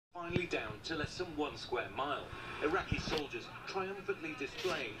finally down to less than 1 square mile. Iraqi soldiers triumphantly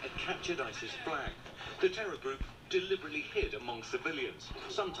displaying a captured ISIS flag. The terror group deliberately hid among civilians,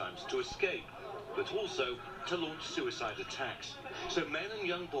 sometimes to escape, but also to launch suicide attacks. So men and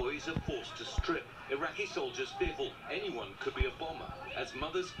young boys are forced to strip. Iraqi soldiers fearful anyone could be a bomber, as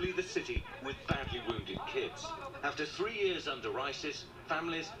mothers flee the city with badly wounded kids. After 3 years under ISIS,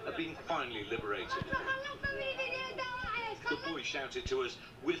 families are being finally liberated. The boy shouted to us,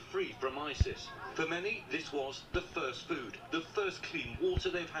 "We're free from ISIS." For many, this was the first food, the first clean water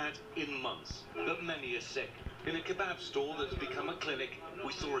they've had in months. But many are sick. In a kebab store that's become a clinic,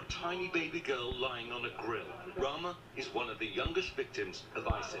 we saw a tiny baby girl lying on a grill. Rama is one of the youngest victims of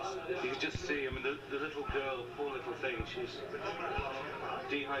ISIS. You can just see, I mean, the little girl, poor little thing, she's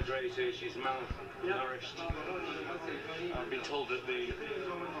dehydrated, she's malnourished. I've been told that the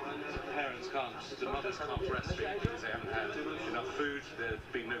mothers can't breastfeed because they haven't had enough food, there's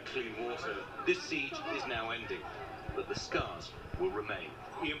been no clean water. This siege is now ending, but the scars will remain.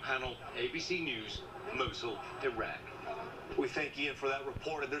 Ian Pannell, ABC News, Mosul, Iraq. We thank Ian for that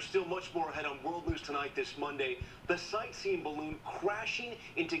report, and there's still much more ahead on World News Tonight this Monday. The sightseeing balloon crashing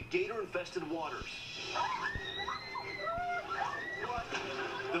into gator-infested waters.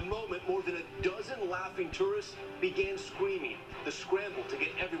 The moment more than a dozen laughing tourists began screaming, the scramble to get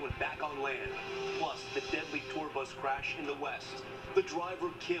everyone back on land. Plus, the deadly tour bus crash in the west. The driver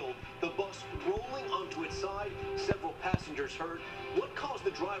killed, the bus rolling onto its side, several passengers hurt. What caused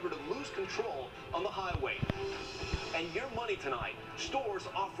the driver to lose control on the highway? And your money tonight, stores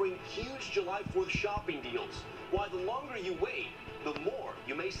offering huge July 4th shopping deals. Why the longer you wait, the more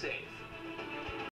you may save.